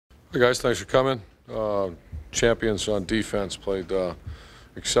Hey guys, thanks for coming. Champions on defense played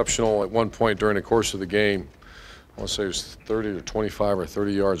exceptional at one point during the course of the game. I want to say it was 30 or 25 or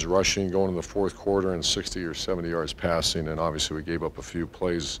 30 yards rushing going in the fourth quarter and 60 or 70 yards passing. And obviously we gave up a few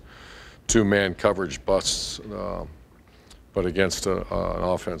plays, two-man coverage busts, but against an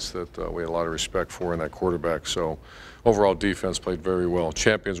offense that we had a lot of respect for in that quarterback. So overall defense played very well.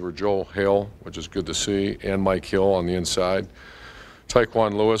 Champions were Joel Hale, which is good to see, and Mike Hill on the inside.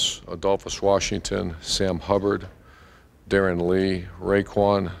 Tyquan Lewis, Adolphus Washington, Sam Hubbard, Darren Lee,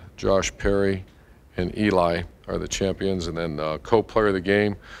 Raekwon, Josh Perry, and Eli are the champions. And then co-player of the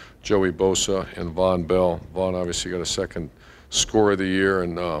game, Joey Bosa and Von Bell. Von obviously got a second score of the year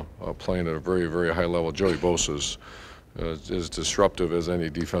and playing at a very, very high level. Joey Bosa is as disruptive as any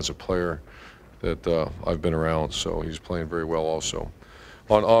defensive player that I've been around, so he's playing very well also.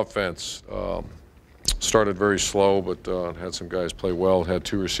 On offense, started very slow, but had some guys play well. Had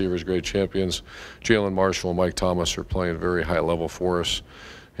two receivers, great champions. Jalen Marshall and Mike Thomas are playing very high level for us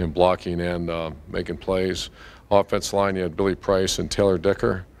in blocking and making plays. Offense line, you had Billy Price and Taylor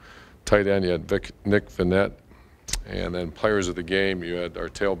Decker. Tight end, you had Nick Vanette. And then players of the game, you had our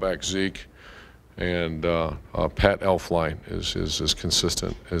tailback Zeke, and Pat Elfline is as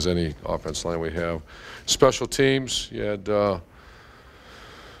consistent as any offense line we have. Special teams, you had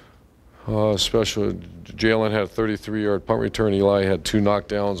Jalen had a 33-yard punt return. Eli had two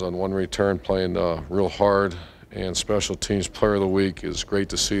knockdowns on one return, playing real hard. And special teams player of the week is great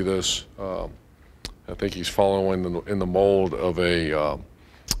to see this. I think he's following in the mold of a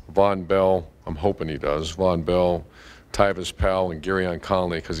Von Bell. I'm hoping he does. Von Bell, Tyvis Powell, and Garyon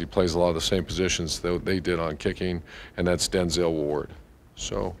Conley, because he plays a lot of the same positions that they did on kicking, and that's Denzel Ward.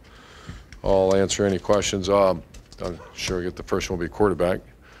 So I'll answer any questions. I'm sure the first one will be quarterback.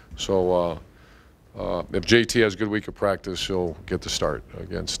 So if JT has a good week of practice, he'll get the start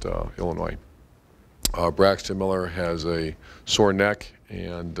against Illinois. Braxton Miller has a sore neck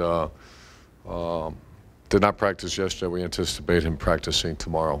and did not practice yesterday. We anticipate him practicing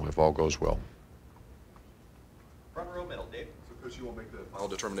tomorrow if all goes well. Front row middle, Dave. So, Coach, you won't make the final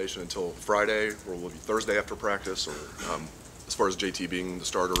determination until Friday, or will it be Thursday after practice, or as far as JT being the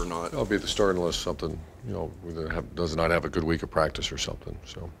starter or not? I'll be the starter unless something, does not have a good week of practice or something.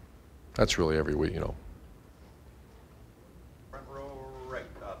 So that's really every week, Front row right,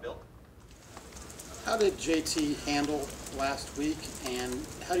 Bill. How did JT handle last week, and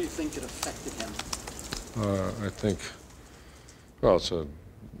how do you think it affected him? I think, well, it's a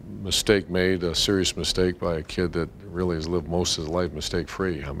mistake made, a serious mistake by a kid that really has lived most of his life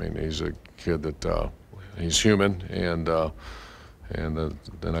mistake-free. I mean, he's a kid that he's human, and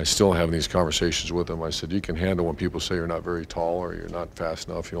then I still have these conversations with him. I said, you can handle when people say you're not very tall or you're not fast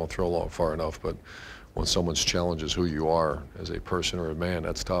enough, you don't throw long far enough, but when someone's challenges who you are as a person or a man,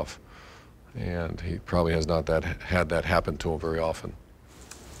 that's tough. And he probably has not had that happen to him very often.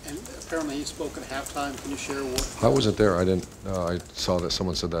 And apparently he spoke at halftime. Can you share what? I wasn't there. I didn't. I saw that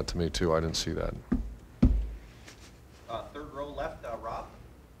someone said that to me too. I didn't see that. Third row left, Rob.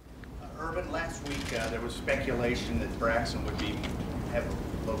 Urban, last week there was speculation that Braxton would have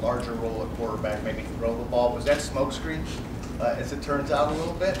a larger role at quarterback, maybe throw the ball. Was that smokescreen, as it turns out, a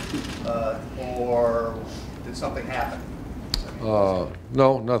little bit, or did something happen?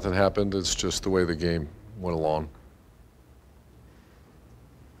 No, nothing happened. It's just the way the game went along.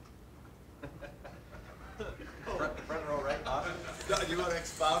 Front row right, Bob. Do you want to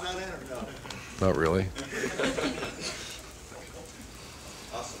expound on it or no? Not really.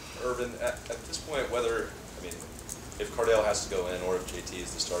 Awesome. Urban, at this point, if Cardale has to go in or if JT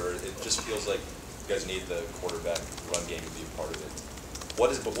is the starter, it just feels like you guys need the quarterback run game to be a part of it.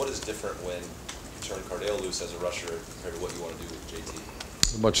 What is different when you turn Cardale loose as a rusher compared to what you want to do with JT?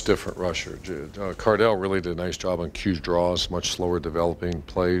 A much different rusher. Cardale really did a nice job on cues draws, much slower developing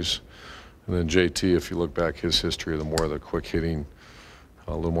plays. And then JT, if you look back his history, the more of the quick hitting,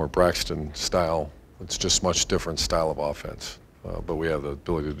 a little more Braxton style. It's just much different style of offense. But we have the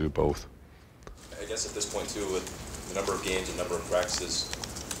ability to do both. I guess at this point, too, with the number of games and number of practices,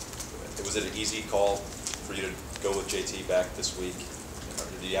 was it an easy call for you to go with JT back this week? Or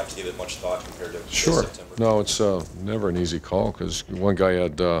did you have to give it much thought compared to Sure. September? No, it's never an easy call because one guy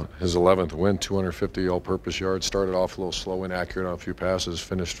had his 11th win, 250 all-purpose yards, started off a little slow, inaccurate on a few passes,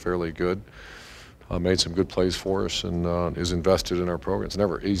 finished fairly good, made some good plays for us, and is invested in our program. It's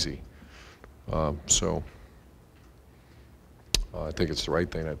never easy. So I think it's the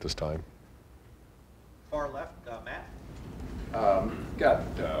right thing at this time. Far left, Matt. Got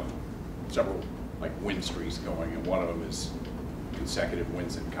several win streaks going, and one of them is consecutive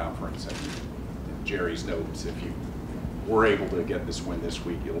wins in conference. And Jerry's notes, if you we're able to get this win this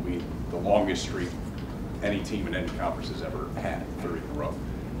week, it'll be the longest streak any team in any conference has ever had, 30 in a row.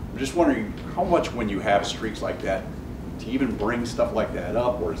 I'm just wondering how much, when you have streaks like that, do you even bring stuff like that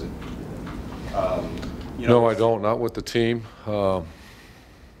up, or is it, you know? No, I don't, not with the team. On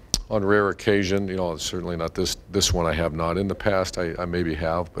rare occasion, you know, certainly not this one I have not. In the past, I maybe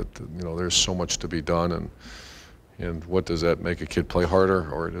have, but, you know, there's so much to be done, and what does that make a kid play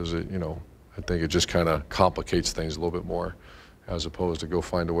harder, or does it, you know, I think it just kind of complicates things a little bit more, as opposed to go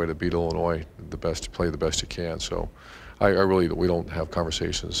find a way to beat Illinois play the best you can. So we don't have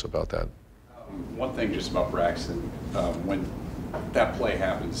conversations about that. One thing just about Braxton, when that play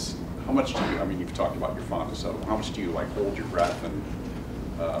happens, how much do you, I mean, you've talked about your fondness of him, how much do you like hold your breath and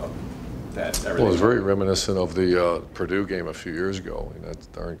that everything? Well, it was very reminiscent of the Purdue game a few years ago. And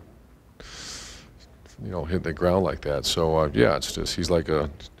that darn, you know, hitting the ground like that. So yeah, it's just, he's like we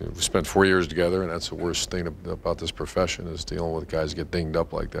spent 4 years together, and that's the worst thing about this profession, is dealing with guys get dinged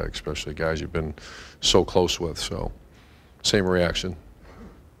up like that, especially guys you've been so close with. So same reaction.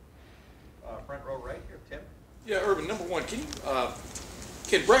 Front row right here, Tim. Yeah, Urban, number one,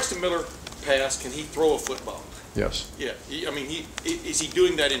 can Braxton Miller pass? Can he throw a football? Yes. Yeah, I mean, is he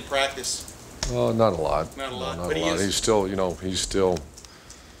doing that in practice? Not a lot. Not a lot, No, not but a he lot. is. He's still, you know,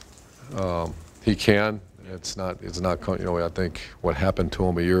 he can. It's not, you know, I think what happened to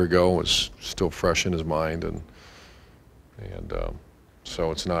him a year ago was still fresh in his mind, and so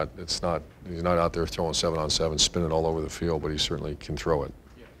he's not out there throwing 7-on-7, spinning all over the field, but he certainly can throw it.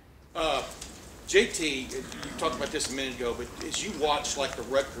 JT, you talked about this a minute ago, but as you watch like the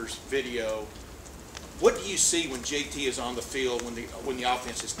Rutgers video, what do you see when JT is on the field, when the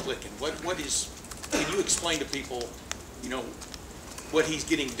offense is clicking? Can you explain to people, you know, what he's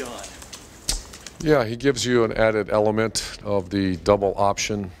getting done? Yeah, he gives you an added element of the double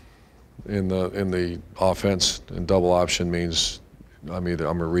option in the offense, and double option means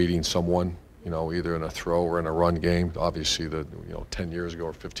I'm reading someone, you know, either in a throw or in a run game. Obviously, 10 years ago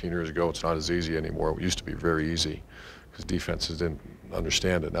or 15 years ago, it's not as easy anymore. It used to be very easy because defenses didn't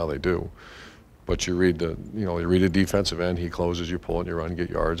understand it. Now they do. But you read a defensive end, he closes, you pull it, you run, get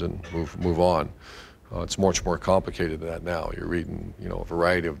yards, and move on. It's much more complicated than that now. You're reading, you know, a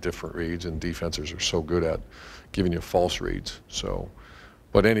variety of different reads, and defenses are so good at giving you false reads. So,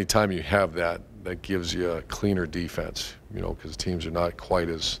 but anytime you have that, that gives you a cleaner defense, you know, because teams are not quite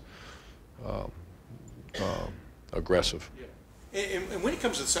as aggressive. Yeah. And when it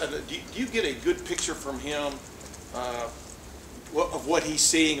comes to the side, do you get a good picture from him of what he's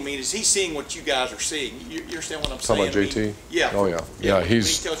seeing? I mean, is he seeing what you guys are seeing? You understand what I'm saying? Talking about JT? Yeah. Oh, yeah. Yeah, he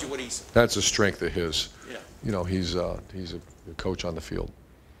tells you what he's. That's a strength of his. Yeah. You know, he's a coach on the field.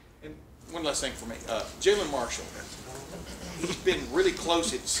 And one last thing for me, Jalen Marshall. He's been really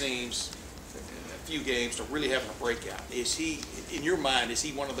close, it seems, in a few games to really having a breakout. Is he, in your mind, is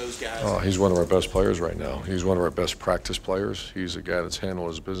he one of those guys? Oh, he's one of our best players right now. He's one of our best practice players. He's a guy that's handled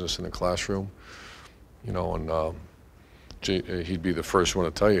his business in the classroom. You know, and he'd be the first one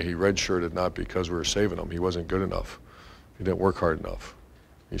to tell you he redshirted not because we were saving him. He wasn't good enough. He didn't work hard enough.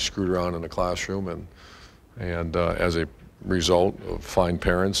 He screwed around in the classroom, and as a result of fine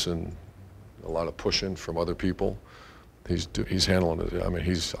parents and a lot of pushing from other people, he's handling it. I mean,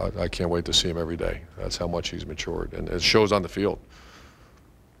 I can't wait to see him every day. That's how much he's matured, and it shows on the field.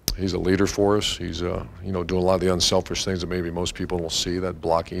 He's a leader for us. He's you know, doing a lot of the unselfish things that maybe most people don't see. That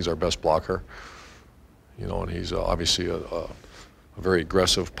blocking, he's our best blocker. You know, and he's obviously a very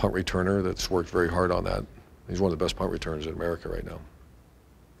aggressive punt returner that's worked very hard on that. He's one of the best punt returners in America right now.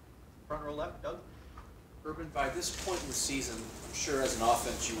 Front row left, Doug. Urban, by this point in the season, I'm sure as an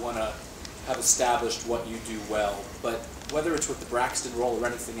offense you want to have established what you do well, but whether it's with the Braxton role or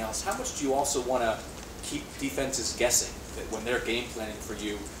anything else, how much do you also want to keep defenses guessing that when they're game planning for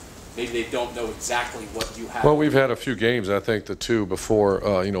you, maybe they don't know exactly what you have? Well, we've had a few games. I think the two before,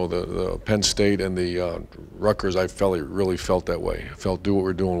 you know, the Penn State and the Rutgers, I really felt that way. I felt do what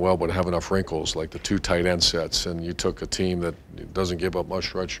we're doing well, but have enough wrinkles, like the two tight end sets. And you took a team that doesn't give up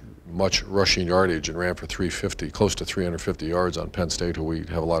much rushing yardage and ran for 350, close to 350 yards on Penn State, who we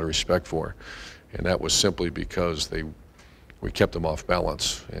have a lot of respect for. And that was simply because we kept them off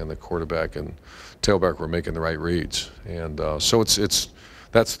balance, and the quarterback and tailback were making the right reads. And so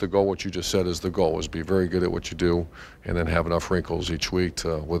that's the goal. What you just said is the goal, is be very good at what you do and then have enough wrinkles each week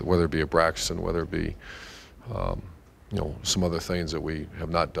to, whether it be a Braxton, whether it be you know, some other things that we have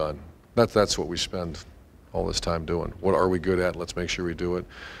not done. That's what we spend all this time doing. What are we good at? Let's make sure we do it.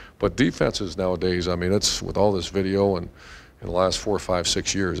 But defenses nowadays, I mean, it's with all this video and in the last 4, 5,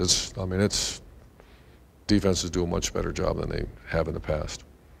 6 years, defenses do a much better job than they have in the past.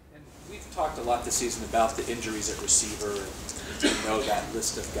 And we've You've talked a lot this season about the injuries at receiver, and you know that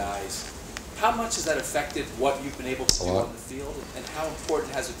list of guys. How much has that affected what you've been able to do on the field, and how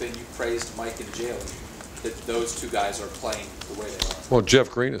important has it been? You praised Mike and Jalen, that those two guys are playing the way they are. Well,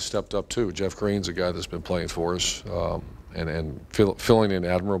 Jeff Green has stepped up too. Jeff Green's a guy that's been playing for us and filling in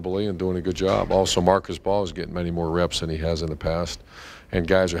admirably and doing a good job. Also, Marcus Ball is getting many more reps than he has in the past, and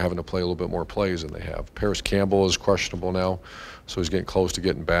guys are having to play a little bit more plays than they have. Paris Campbell is questionable now, so he's getting close to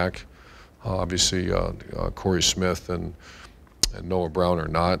getting back. Obviously, Corey Smith and Noah Brown are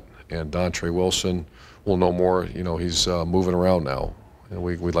not, and Dontre Wilson will know more. You know, he's moving around now, and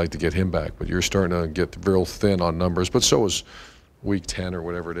we'd like to get him back. But you're starting to get real thin on numbers. But so is week 10 or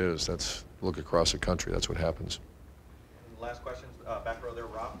whatever it is. That's look across the country. That's what happens. Last question, back row there,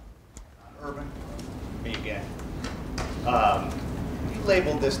 Rob. Urban, me again. You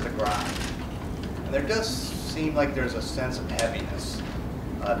labeled this the grind, and there does seem like there's a sense of heaviness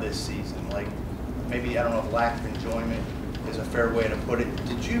this season. Like maybe, I don't know if lack of enjoyment is a fair way to put it.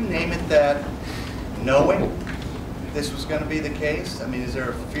 Did you name it that knowing this was going to be the case? I mean, is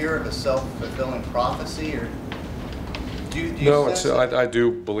there a fear of a self-fulfilling prophecy, or do you No, sense that? I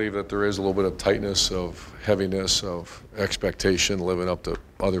do believe that there is a little bit of tightness, of heaviness, of expectation, living up to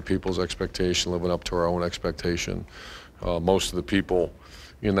other people's expectation, living up to our own expectation. Most of the people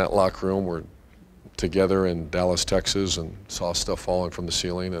in that locker room were together in Dallas, Texas, and saw stuff falling from the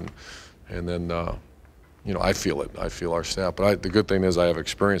ceiling, and then you know, I feel it. I feel our staff. But the good thing is I have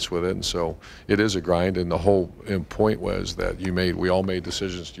experience with it, and so it is a grind. And the whole point was that we all made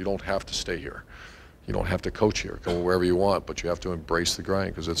decisions. You don't have to stay here. You don't have to coach here. Go wherever you want, but you have to embrace the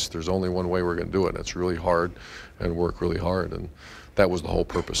grind because there's only one way we're going to do it. And it's really hard and work really hard, and that was the whole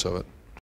purpose of it.